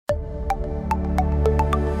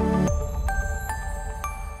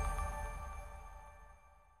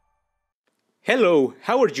Hello,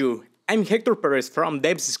 how are you? I'm Hector Perez from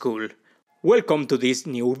Devs School. Welcome to this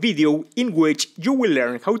new video in which you will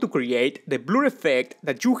learn how to create the blur effect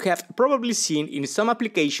that you have probably seen in some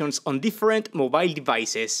applications on different mobile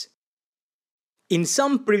devices. In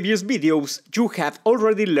some previous videos, you have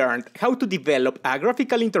already learned how to develop a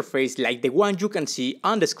graphical interface like the one you can see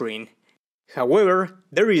on the screen. However,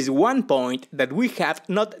 there is one point that we have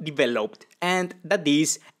not developed, and that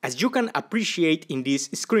is, as you can appreciate in this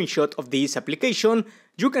screenshot of this application,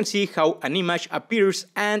 you can see how an image appears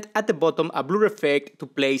and at the bottom a blur effect to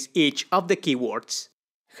place each of the keywords.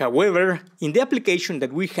 However, in the application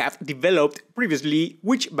that we have developed previously,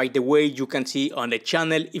 which by the way you can see on the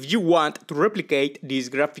channel if you want to replicate this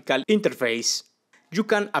graphical interface, you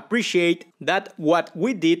can appreciate that what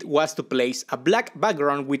we did was to place a black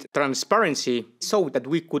background with transparency so that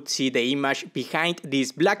we could see the image behind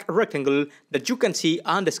this black rectangle that you can see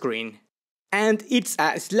on the screen. And it's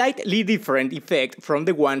a slightly different effect from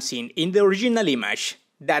the one seen in the original image.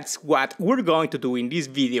 That's what we're going to do in this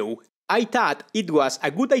video. I thought it was a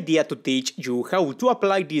good idea to teach you how to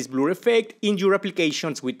apply this blur effect in your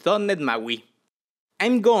applications with .NET MAUI.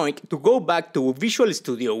 I'm going to go back to Visual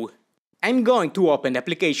Studio. I'm going to open the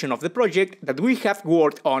application of the project that we have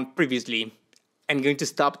worked on previously. I'm going to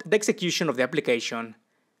stop the execution of the application.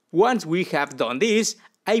 Once we have done this,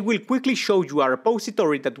 I will quickly show you a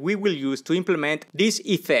repository that we will use to implement this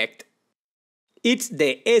effect. It's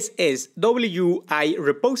the SSWI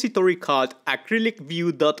repository called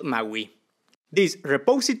acrylicview.maui. This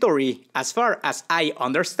repository, as far as I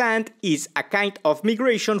understand, is a kind of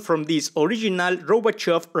migration from this original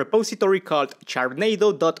Robachev repository called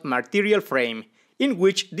Charnado.materialFrame, in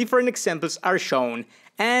which different examples are shown,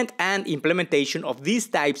 and an implementation of these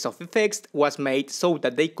types of effects was made so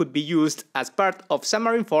that they could be used as part of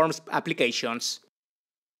Xamarin Forms applications.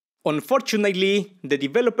 Unfortunately, the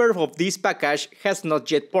developer of this package has not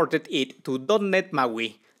yet ported it to .NET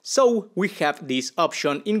MAUI. So we have this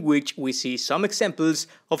option in which we see some examples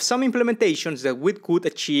of some implementations that we could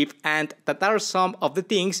achieve and that are some of the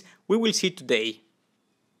things we will see today.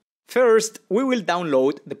 First, we will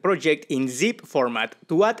download the project in zip format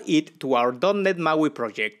to add it to our .NET MAUI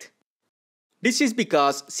project. This is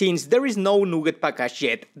because since there is no NuGet package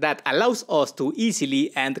yet that allows us to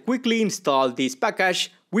easily and quickly install this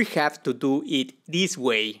package, we have to do it this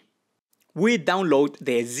way. We download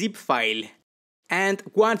the zip file. And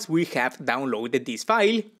once we have downloaded this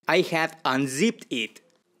file, I have unzipped it.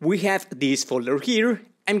 We have this folder here.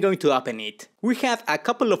 I'm going to open it. We have a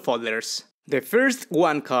couple of folders. The first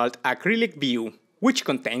one called Acrylic View, which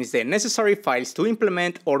contains the necessary files to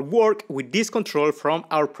implement or work with this control from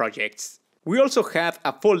our projects. We also have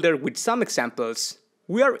a folder with some examples.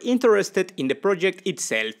 We are interested in the project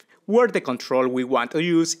itself, where the control we want to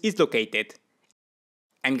use is located.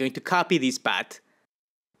 I'm going to copy this path.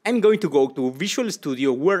 I'm going to go to Visual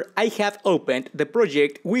Studio where I have opened the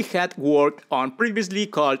project we had worked on previously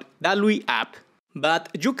called Dalui app. But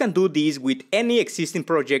you can do this with any existing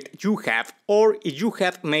project you have, or if you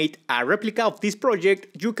have made a replica of this project,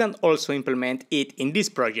 you can also implement it in this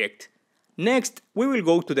project. Next, we will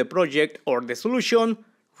go to the project or the solution,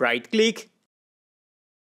 right-click,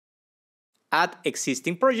 Add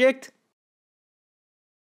Existing Project.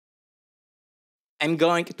 I'm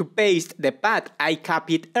going to paste the path I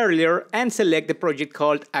copied earlier and select the project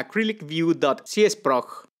called acrylicview.csproj.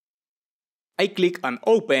 I click on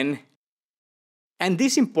Open, and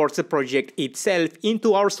this imports the project itself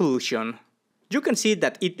into our solution. You can see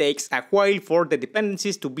that it takes a while for the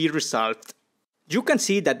dependencies to be resolved. You can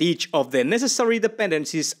see that each of the necessary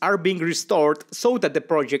dependencies are being restored so that the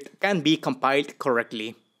project can be compiled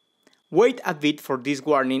correctly. Wait a bit for this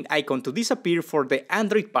warning icon to disappear for the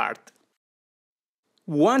Android part.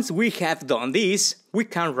 Once we have done this, we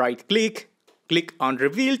can right-click, click on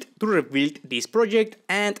Rebuild to rebuild this project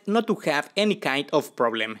and not to have any kind of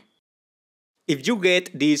problem. If you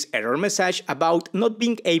get this error message about not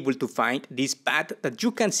being able to find this path that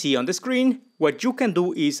you can see on the screen, what you can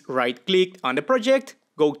do is right-click on the project,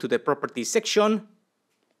 go to the Properties section.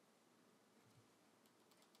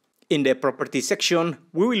 In the Properties section,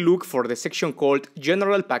 we will look for the section called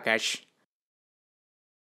General Package.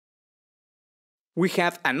 We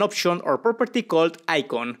have an option or property called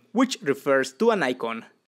icon, which refers to an icon.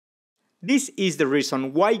 This is the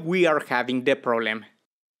reason why we are having the problem.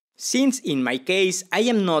 Since in my case I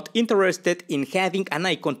am not interested in having an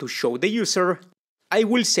icon to show the user, I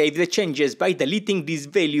will save the changes by deleting this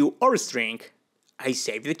value or string. I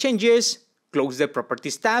save the changes, close the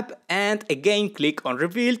Properties tab, and again click on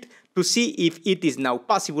Rebuild to see if it is now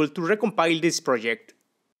possible to recompile this project.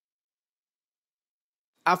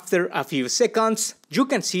 After a few seconds, you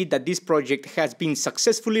can see that this project has been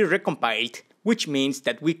successfully recompiled, which means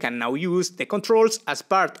that we can now use the controls as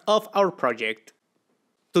part of our project.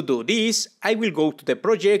 To do this, I will go to the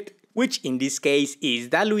project, which in this case is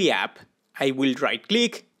the NET app. I will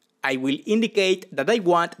right-click, I will indicate that I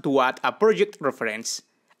want to add a project reference.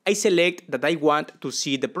 I select that I want to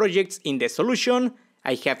see the projects in the solution,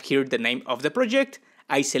 I have here the name of the project,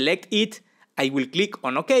 I select it, I will click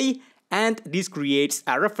on OK, and this creates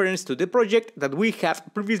a reference to the project that we have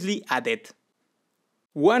previously added.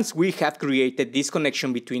 Once we have created this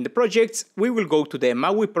connection between the projects, we will go to the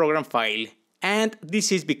MAUI program file. And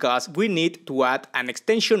this is because we need to add an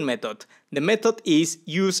extension method. The method is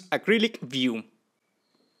useAcrylicView.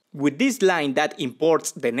 With this line that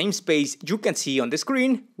imports the namespace you can see on the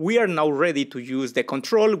screen, we are now ready to use the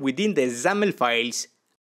control within the XAML files.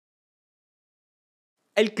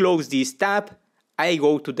 I'll close this tab. I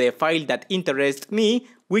go to the file that interests me,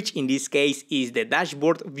 which in this case is the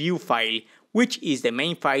dashboard view file, which is the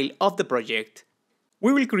main file of the project.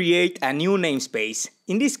 We will create a new namespace.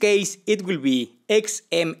 In this case, it will be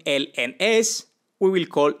XMLNS. We will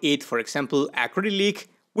call it, for example, acrylic,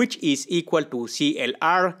 which is equal to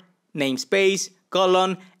CLR, namespace,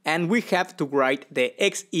 colon, and we have to write the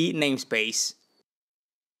XE namespace.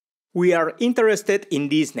 We are interested in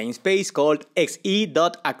this namespace called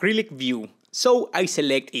xe.acrylicview, so I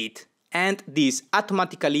select it, and this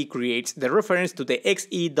automatically creates the reference to the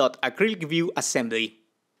xe.acrylicview assembly.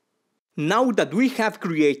 Now that we have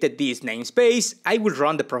created this namespace, I will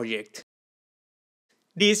run the project.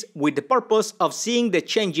 This with the purpose of seeing the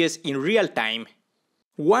changes in real time.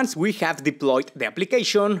 Once we have deployed the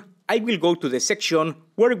application, I will go to the section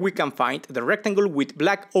where we can find the rectangle with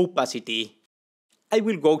black opacity. I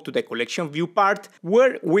will go to the collection view part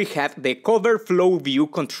where we have the cover flow view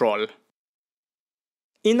control.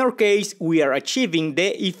 In our case, we are achieving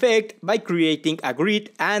the effect by creating a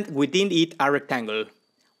grid and within it a rectangle.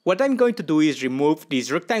 What I'm going to do is remove this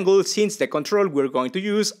rectangle since the control we're going to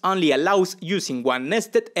use only allows using one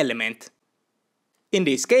nested element. In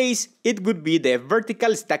this case, it would be the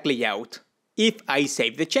vertical stack layout. If I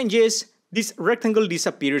save the changes, this rectangle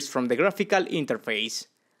disappears from the graphical interface.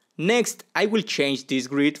 Next, I will change this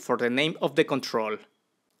grid for the name of the control.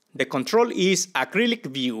 The control is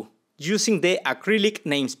AcrylicView, using the acrylic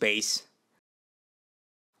namespace.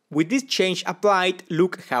 With this change applied,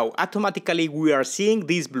 look how automatically we are seeing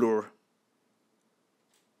this blur.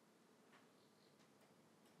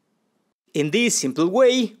 In this simple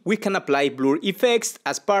way, we can apply blur effects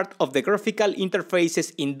as part of the graphical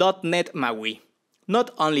interfaces in .NET MAUI.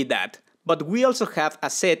 Not only that, but we also have a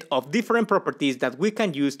set of different properties that we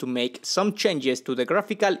can use to make some changes to the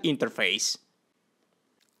graphical interface.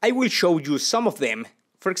 I will show you some of them.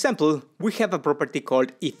 For example, we have a property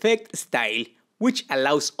called Effect Style, which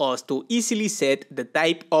allows us to easily set the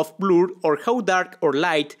type of blur or how dark or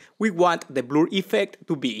light we want the blur effect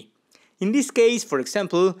to be. In this case, for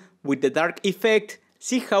example, with the dark effect,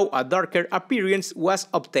 see how a darker appearance was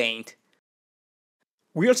obtained.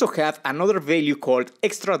 We also have another value called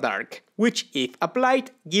Extra Dark, which if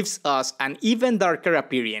applied gives us an even darker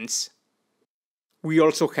appearance. We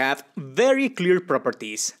also have very clear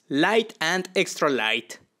properties, Light and Extra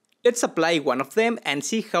Light. Let's apply one of them and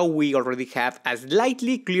see how we already have a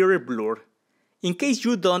slightly clearer blur. In case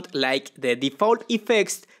you don't like the default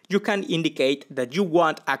effects, you can indicate that you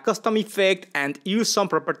want a custom effect and use some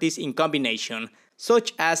properties in combination,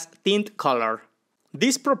 such as tint color.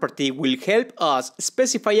 This property will help us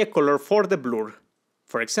specify a color for the blur.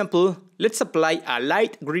 For example, let's apply a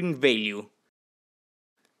light green value.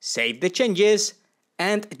 Save the changes,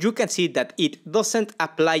 and you can see that it doesn't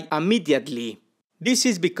apply immediately. This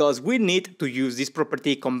is because we need to use this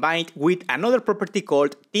property combined with another property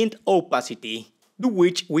called tint opacity, to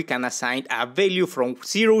which we can assign a value from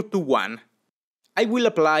 0 to 1. I will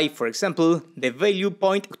apply, for example, the value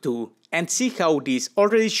 0.2 and see how this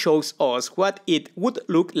already shows us what it would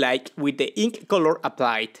look like with the ink color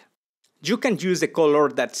applied. You can use the color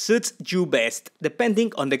that suits you best,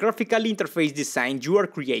 depending on the graphical interface design you are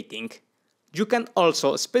creating. You can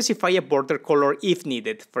also specify a border color if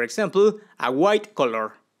needed, for example, a white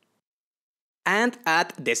color. And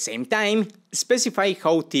at the same time, specify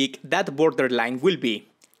how thick that border line will be.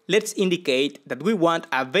 Let's indicate that we want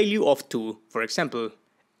a value of 2, for example.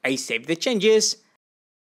 I save the changes.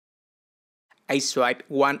 I swipe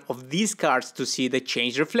one of these cards to see the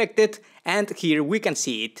change reflected, and here we can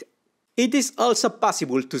see it. It is also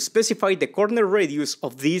possible to specify the corner radius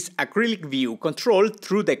of this acrylic view control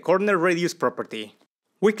through the corner radius property.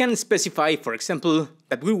 We can specify, for example,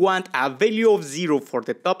 that we want a value of 0 for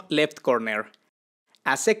the top left corner,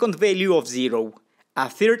 a second value of 0, a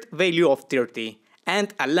third value of 30,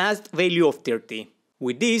 and a last value of 30.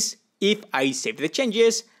 With this, if I save the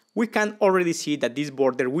changes, we can already see that this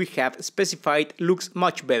border we have specified looks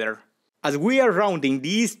much better, as we are rounding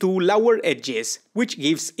these two lower edges, which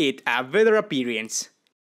gives it a better appearance.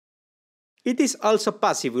 It is also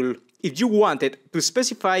possible, if you wanted, to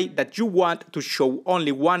specify that you want to show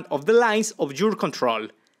only one of the lines of your control.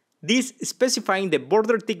 This specifying the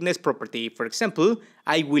border thickness property. For example,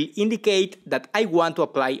 I will indicate that I want to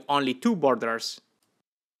apply only 2 borders.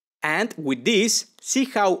 And with this, see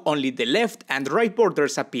how only the left and right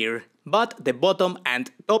borders appear, but the bottom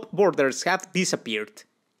and top borders have disappeared.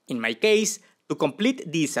 In my case, to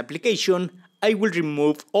complete this application, I will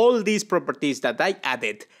remove all these properties that I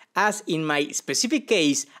added, as in my specific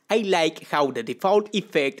case, I like how the default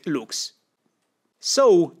effect looks.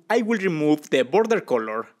 So, I will remove the border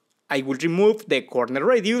color, I will remove the corner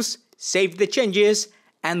radius, save the changes,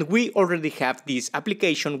 and we already have this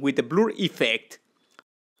application with the blur effect.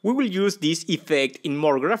 We will use this effect in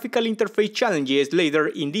more graphical interface challenges later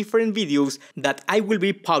in different videos that I will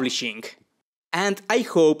be publishing. And I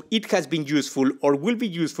hope it has been useful or will be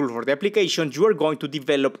useful for the application you are going to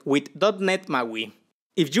develop with .NET MAUI.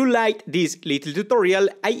 If you liked this little tutorial,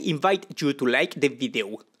 I invite you to like the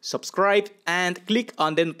video, subscribe and click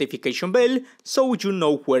on the notification bell so you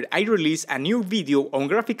know where I release a new video on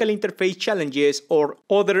graphical interface challenges or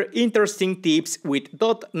other interesting tips with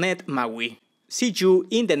 .NET MAUI. See you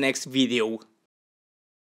in the next video.